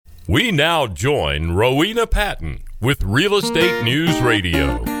We now join Rowena Patton with Real Estate News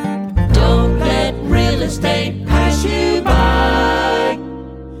Radio. Don't let real estate pass you by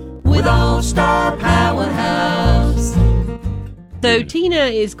with All Star Powerhouse. So Tina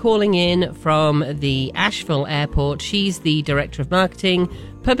is calling in from the Asheville airport. She's the Director of Marketing,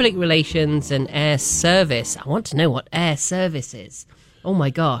 Public Relations and Air Service. I want to know what air service is. Oh my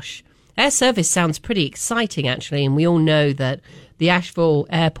gosh. Air service sounds pretty exciting, actually, and we all know that the Asheville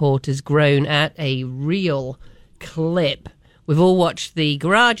airport has grown at a real clip. We've all watched the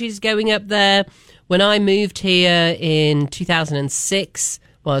garages going up there. When I moved here in 2006,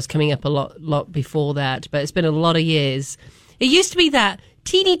 well, I was coming up a lot before that, but it's been a lot of years. It used to be that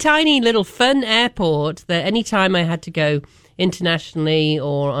teeny tiny little fun airport that any time I had to go internationally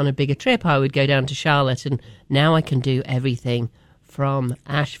or on a bigger trip, I would go down to Charlotte, and now I can do everything from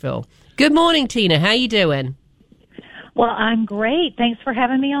Asheville. Good morning, Tina. How you doing? Well, I'm great. Thanks for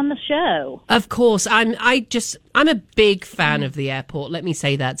having me on the show. Of course. I'm a big fan of the airport, let me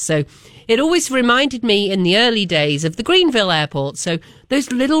say that. So it always reminded me in the early days of the Greenville airport. So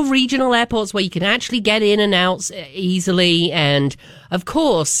those little regional airports where you can actually get in and out easily. And of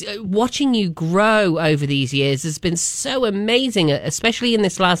course, watching you grow over these years has been so amazing, especially in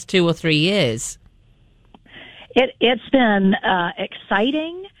this last 2 or 3 years. It's been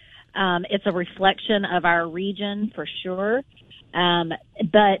exciting. It's a reflection of our region for sure.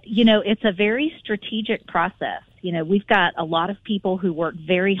 But, it's a very strategic process. We've got a lot of people who work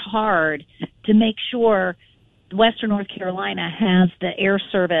very hard to make sure Western North Carolina has the air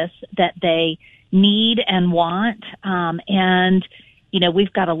service that they need and want.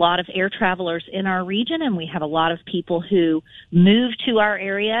 We've got a lot of air travelers in our region, and we have a lot of people who move to our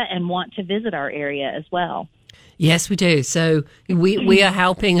area and want to visit our area as well. Yes, we do. So we are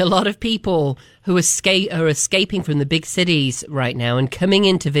helping a lot of people who are escaping from the big cities right now and coming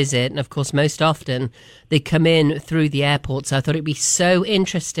in to visit. And, of course, most often they come in through the airport. So I thought it'd be so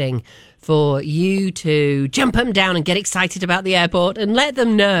interesting for you to jump up and down and get excited about the airport and let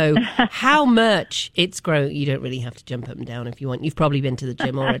them know how much it's grown. You don't really have to jump up and down if you want. You've probably been to the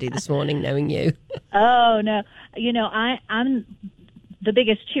gym already this morning, knowing you. Oh, no. I'm the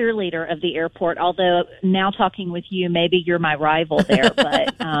biggest cheerleader of the airport, although now talking with you, maybe you're my rival there.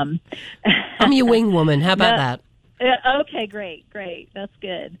 But I'm your wing woman. How about that? Okay, great. That's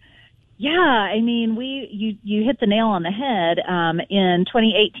good. Yeah, I mean, you hit the nail on the head. In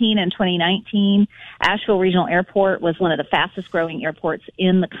 2018 and 2019, Asheville Regional Airport was one of the fastest growing airports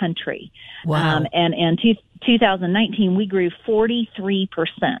in the country. Wow. And in 2019, we grew 43%.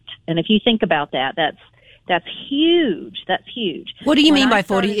 And if you think about that, that's huge. That's huge. What do you mean by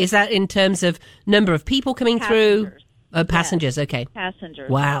 40? Is that in terms of number of people coming through? Passengers, yes. Okay. Passengers.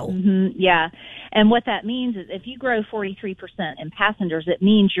 Wow. Mm-hmm. Yeah. And what that means is if you grow 43% in passengers, it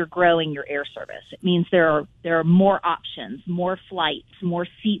means you're growing your air service. It means there are more options, more flights, more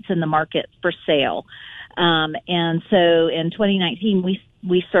seats in the market for sale. And so in 2019,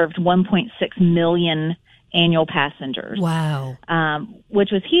 we served 1.6 million annual passengers. Wow.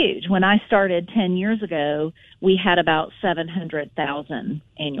 Which was huge. When I started 10 years ago, we had about 700,000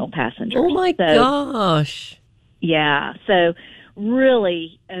 annual passengers. Oh my gosh. Yeah. So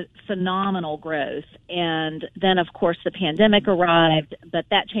really phenomenal growth. And then of course the pandemic arrived, but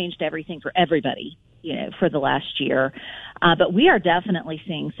that changed everything for everybody, for the last year. But we are definitely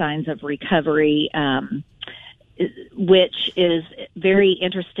seeing signs of recovery, which is very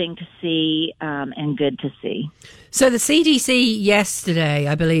interesting to see and good to see. So the CDC yesterday,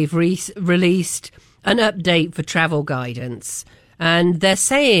 I believe, released an update for travel guidance. And they're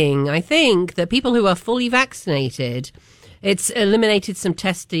saying, I think, that people who are fully vaccinated, it's eliminated some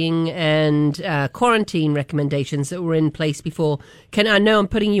testing and quarantine recommendations that were in place before. I know I'm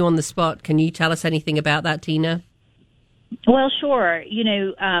putting you on the spot. Can you tell us anything about that, Tina? Well, sure.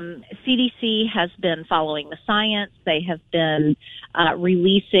 CDC has been following the science. They have been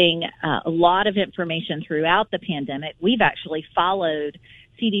releasing a lot of information throughout the pandemic. We've actually followed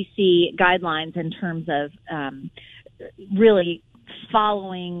CDC guidelines in terms of really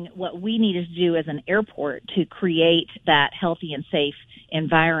following what we needed to do as an airport to create that healthy and safe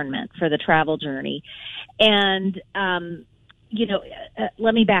environment for the travel journey. And,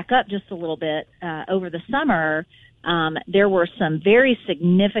 let me back up just a little bit. Over the summer, there were some very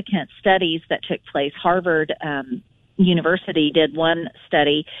significant studies that took place. Harvard University did one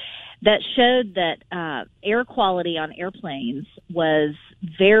study that showed that air quality on airplanes was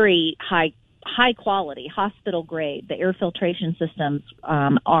very high quality, hospital grade. The air filtration systems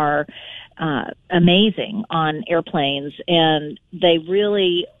are amazing on airplanes, and they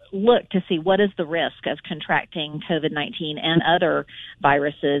really look to see what is the risk of contracting COVID-19 and other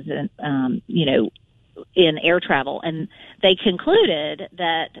viruses, and in air travel. And they concluded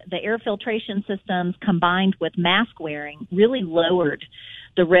that the air filtration systems combined with mask wearing really lowered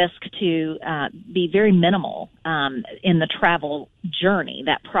the risk to be very minimal in the travel journey,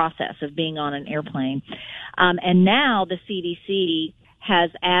 that process of being on an airplane. And now the CDC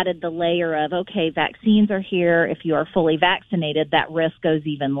has added the layer of, okay, vaccines are here. If you are fully vaccinated, that risk goes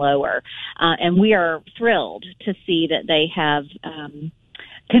even lower. And we are thrilled to see that they have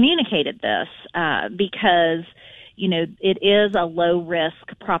communicated this because, it is a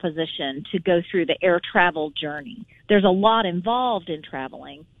low-risk proposition to go through the air travel journey. There's a lot involved in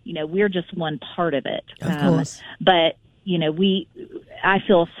traveling. We're just one part of it. Of course. But, I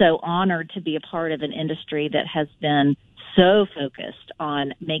feel so honored to be a part of an industry that has been so focused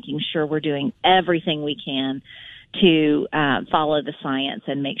on making sure we're doing everything we can to follow the science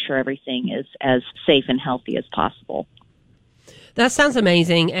and make sure everything is as safe and healthy as possible. That sounds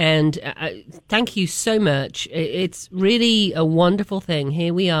amazing, and thank you so much. It's really a wonderful thing.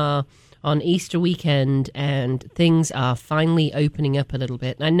 Here we are on Easter weekend, and things are finally opening up a little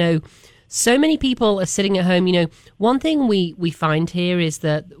bit. I know so many people are sitting at home. One thing we find here is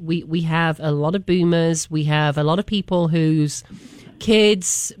that we have a lot of boomers. We have a lot of people whose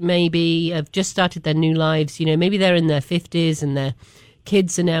kids maybe have just started their new lives. Maybe they're in their 50s and their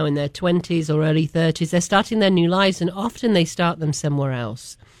kids are now in their 20s or early 30s. They're starting their new lives, and often they start them somewhere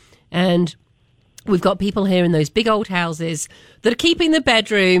else. And we've got people here in those big old houses that are keeping the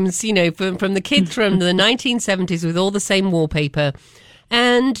bedrooms, from the kids from the 1970s with all the same wallpaper.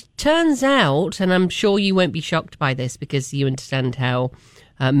 And turns out, and I'm sure you won't be shocked by this because you understand how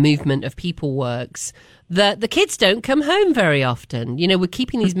movement of people works, that the kids don't come home very often. We're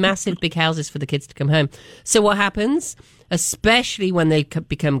keeping these massive big houses for the kids to come home. So what happens, especially when they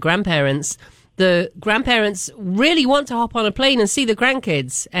become grandparents, the grandparents really want to hop on a plane and see the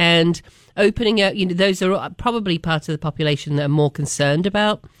grandkids, and opening up, those are probably part of the population that are more concerned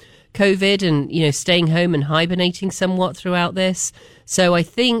about COVID and, staying home and hibernating somewhat throughout this. So I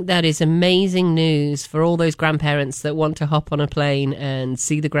think that is amazing news for all those grandparents that want to hop on a plane and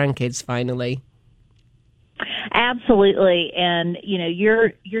see the grandkids finally. Absolutely. And,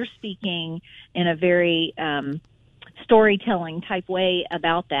 you're speaking in a very storytelling type way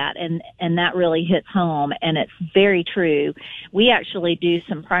about that, and that really hits home, and it's very true. We actually do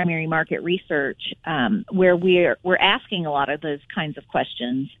some primary market research where we're asking a lot of those kinds of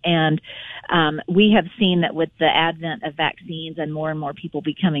questions, and we have seen that with the advent of vaccines and more people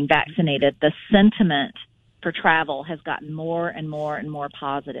becoming vaccinated, the sentiment for travel has gotten more and more and more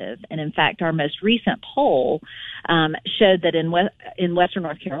positive. And in fact, our most recent poll showed that in Western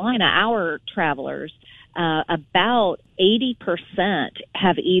North Carolina, our travelers, about 80%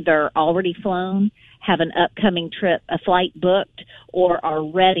 have either already flown, have an upcoming trip, a flight booked, or are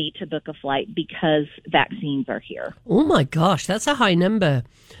ready to book a flight because vaccines are here. Oh my gosh, that's a high number.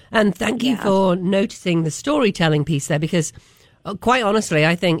 And thank you for noticing the storytelling piece there, because quite honestly,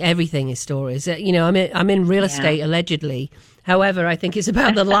 I think everything is stories. I'm in real estate allegedly. However, I think it's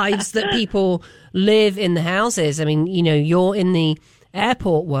about the lives that people live in the houses. I mean, you're in the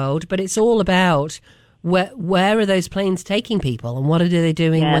airport world, but it's all about where are those planes taking people and what are they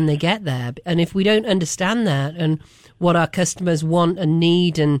doing when they get there? And if we don't understand that and what our customers want and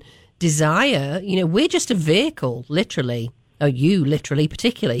need and desire, we're just a vehicle, literally. Oh, you literally,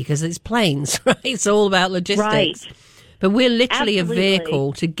 particularly, because it's planes, right? It's all about logistics. Right. But we're literally a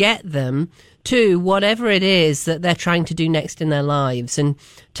vehicle to get them to whatever it is that they're trying to do next in their lives, and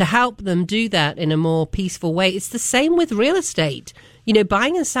to help them do that in a more peaceful way. It's the same with real estate.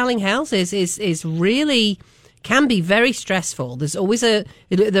 Buying and selling houses is really can be very stressful.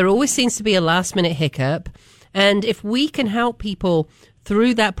 There always seems to be a last minute hiccup. And if we can help people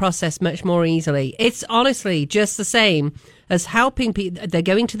through that process much more easily, it's honestly just the same as helping people. They're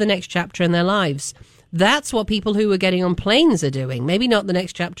going to the next chapter in their lives. That's what people who are getting on planes are doing. Maybe not the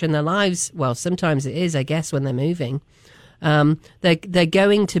next chapter in their lives. Well, sometimes it is, I guess, when they're moving. They're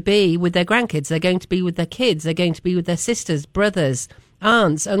going to be with their grandkids. They're going to be with their kids. They're going to be with their sisters, brothers,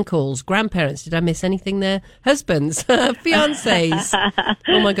 aunts, uncles, grandparents. Did I miss anything there? Husbands, fiancés.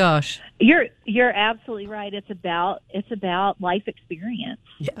 Oh my gosh. You're absolutely right. It's about life experience.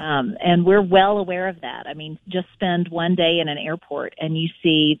 Yeah. And we're well aware of that. I mean, just spend one day in an airport and you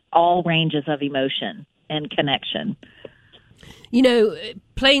see all ranges of emotion and connection.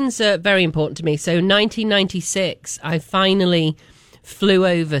 Planes are very important to me. So 1996, I finally flew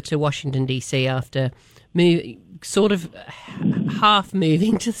over to Washington, D.C. after sort of half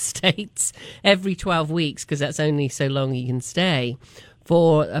moving to the States every 12 weeks, because that's only so long you can stay.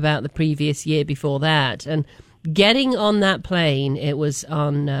 for about the previous year before that. And getting on that plane, it was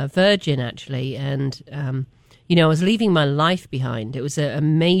on Virgin, actually, and I was leaving my life behind. It was a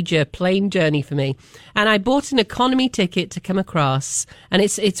major plane journey for me. And I bought an economy ticket to come across. And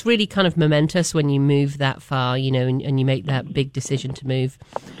it's really kind of momentous when you move that far, and you make that big decision to move.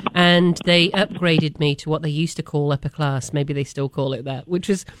 And they upgraded me to what they used to call upper class. Maybe they still call it that, which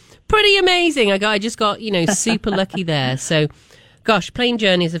was pretty amazing. I just got, super lucky there. So, gosh, plane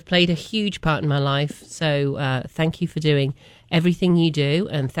journeys have played a huge part in my life. So thank you for doing everything you do,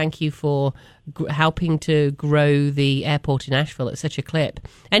 and thank you for helping to grow the airport in Asheville at such a clip.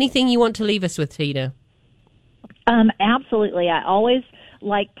 Anything you want to leave us with, Tina? Absolutely. I always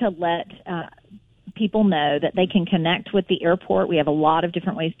like to let people know that they can connect with the airport. We have a lot of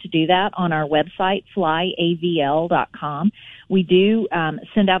different ways to do that on our website, flyavl.com. We do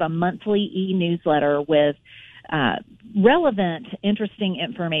send out a monthly e-newsletter with relevant, interesting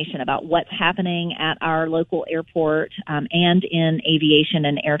information about what's happening at our local airport and in aviation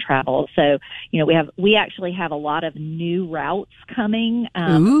and air travel. So, we actually have a lot of new routes coming,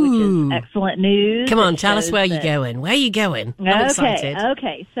 which is excellent news. Come on, tell us where you're going. Where are you going? I'm excited.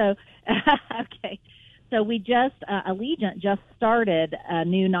 Okay. So, So we Allegiant just started a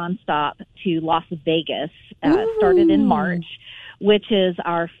new nonstop to Las Vegas. Started in March, which is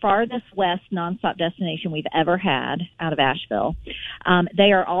our farthest west nonstop destination we've ever had out of Asheville.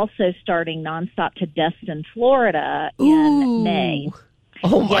 They are also starting nonstop to Destin, Florida in May.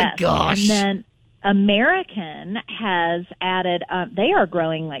 Oh, my gosh. And then American has added, they are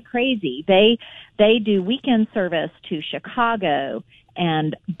growing like crazy. They do weekend service to Chicago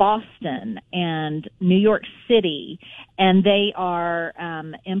and Boston and New York City, and they are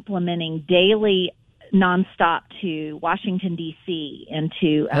implementing daily nonstop to Washington, D.C., and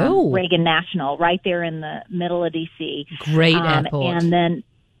to Reagan National, right there in the middle of D.C. Great airport. And then,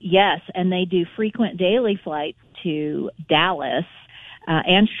 and they do frequent daily flights to Dallas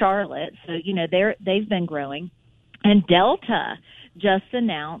and Charlotte. So, they've been growing. And Delta just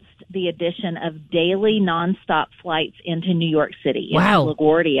announced the addition of daily nonstop flights into New York City, into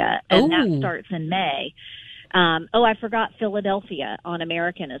LaGuardia, and that starts in May. I forgot Philadelphia on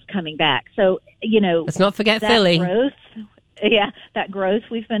American is coming back. So, let's not forget Philly. Growth, that growth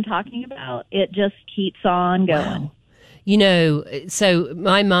we've been talking about, it just keeps on going. Wow. So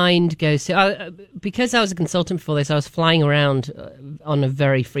my mind goes to, because I was a consultant before this, I was flying around on a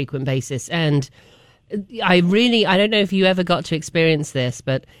very frequent basis. And I don't know if you ever got to experience this,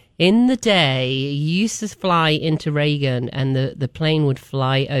 but in the day, you used to fly into Reagan and the plane would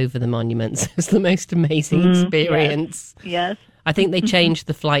fly over the monuments. It was the most amazing experience. Yes. I think they changed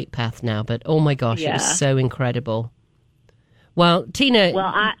the flight path now, but oh my gosh, it was so incredible. Well, Tina,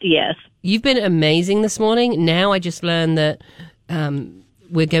 you've been amazing this morning. Now I just learned that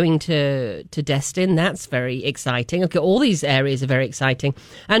we're going to Destin. That's very exciting. Okay, all these areas are very exciting.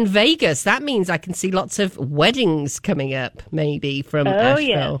 And Vegas, that means I can see lots of weddings coming up, maybe, from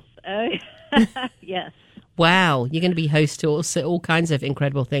Asheville. Yes. Wow, you're going to be host to all kinds of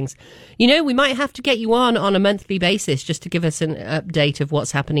incredible things. We might have to get you on a monthly basis just to give us an update of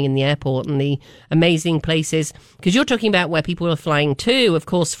what's happening in the airport and the amazing places. Because you're talking about where people are flying to. Of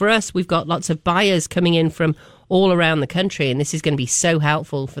course, for us, we've got lots of buyers coming in from all around the country, and this is going to be so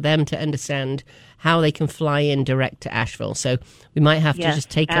helpful for them to understand how they can fly in direct to Asheville. So we might have to just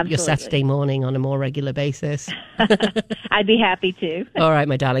take up your Saturday morning on a more regular basis. I'd be happy to. All right,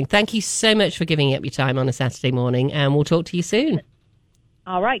 my darling. Thank you so much for giving up your time on a Saturday morning, and we'll talk to you soon.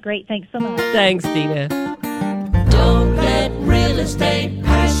 All right, great. Thanks so much. Thanks, Tina. Don't let real estate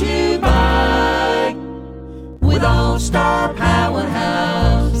pass you by with All Star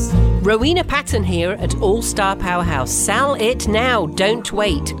Powerhouse. Rowena Patton here at All Star Powerhouse. Sell it now. Don't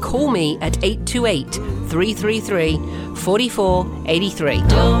wait. Call me at 828-333-4483.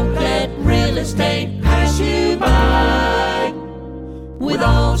 Don't let real estate pass you by with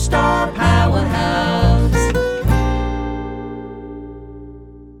All Star Powerhouse.